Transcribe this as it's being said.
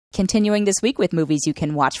Continuing this week with movies you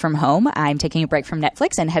can watch from home, I'm taking a break from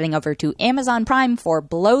Netflix and heading over to Amazon Prime for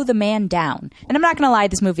Blow the Man Down. And I'm not going to lie,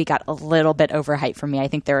 this movie got a little bit overhyped for me. I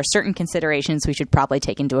think there are certain considerations we should probably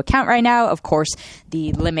take into account right now. Of course,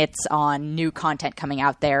 the limits on new content coming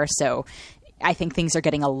out there, so I think things are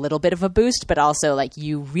getting a little bit of a boost, but also like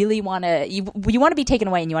you really want to you want to be taken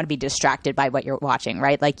away and you want to be distracted by what you're watching,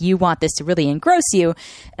 right? Like you want this to really engross you.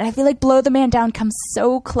 And I feel like Blow the Man Down comes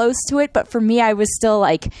so close to it, but for me I was still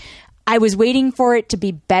like I was waiting for it to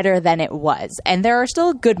be better than it was. And there are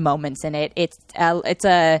still good moments in it. It's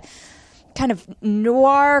a kind of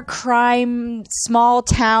noir crime, small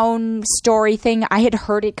town story thing. I had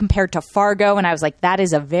heard it compared to Fargo, and I was like, that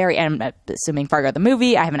is a very, and I'm assuming Fargo the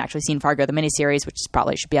movie. I haven't actually seen Fargo the miniseries, which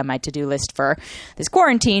probably should be on my to-do list for this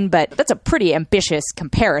quarantine, but that's a pretty ambitious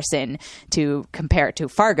comparison to compare it to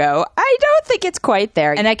Fargo. I don't think it's quite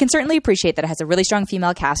there. And I can certainly appreciate that it has a really strong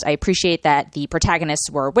female cast. I appreciate that the protagonists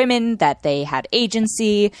were women, that they had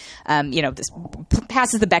agency. This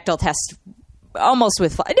passes the Bechdel test almost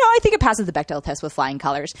with, no, I think it passes the Bechdel test with flying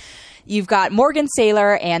colors. You've got Morgan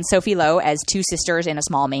Saylor and Sophie Lowe as two sisters in a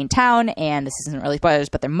small Maine town, and this isn't really spoilers,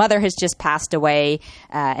 but their mother has just passed away,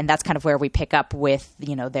 and that's kind of where we pick up with,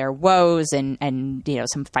 their woes and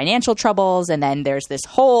some financial troubles, and then there's this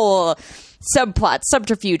whole subplot,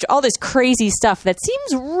 subterfuge, all this crazy stuff that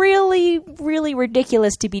seems really, really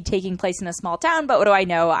ridiculous to be taking place in a small town, but what do I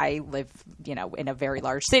know? I live, in a very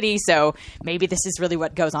large city, so maybe this is really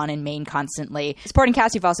what goes on in Maine constantly. Supporting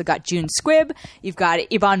cast, you've also got June Squibb, you've got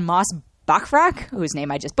Ebon Moss-Bachrach, whose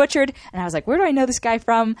name I just butchered, and I was like, where do I know this guy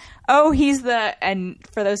from? Oh, he's and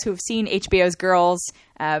for those who have seen HBO's Girls,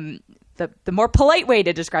 the more polite way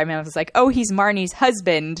to describe him was like, oh, he's Marnie's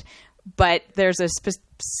husband, but there's a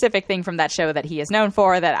specific thing from that show that he is known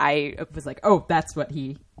for that I was like, oh, that's what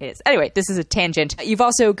he is. Anyway, this is a tangent. You've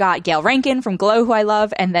also got Gayle Rankin from Glow, who I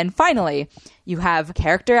love. And then finally, you have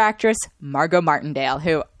character actress Margo Martindale,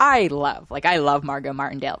 who I love. Like, I love Margo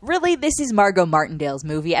Martindale. Really, this is Margo Martindale's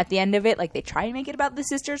movie at the end of it. Like, they try and make it about the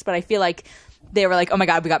sisters, but I feel like they were like, oh my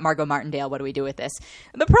God, we got Margo Martindale. What do we do with this?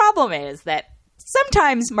 The problem is that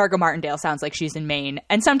sometimes Margo Martindale sounds like she's in Maine,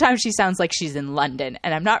 and sometimes she sounds like she's in London,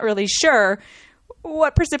 and I'm not really sure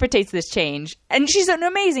what precipitates this change. And she's an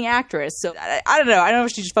amazing actress, so I don't know. I don't know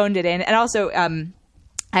if she just phoned it in. And also,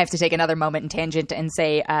 I have to take another moment and tangent and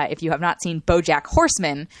say, if you have not seen BoJack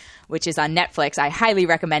Horseman, which is on Netflix, I highly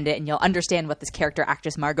recommend it, and you'll understand what this character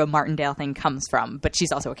actress Margo Martindale thing comes from. But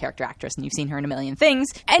she's also a character actress, and you've seen her in a million things.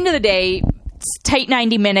 End of the day, it's tight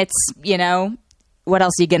 90 minutes, What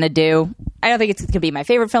else are you going to do? I don't think it's going to be my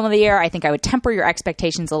favorite film of the year. I think I would temper your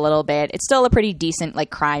expectations a little bit. It's still a pretty decent,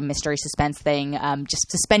 crime, mystery, suspense thing. Just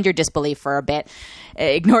suspend your disbelief for a bit.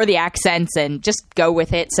 Ignore the accents and just go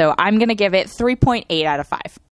with it. So I'm going to give it 3.8 out of 5.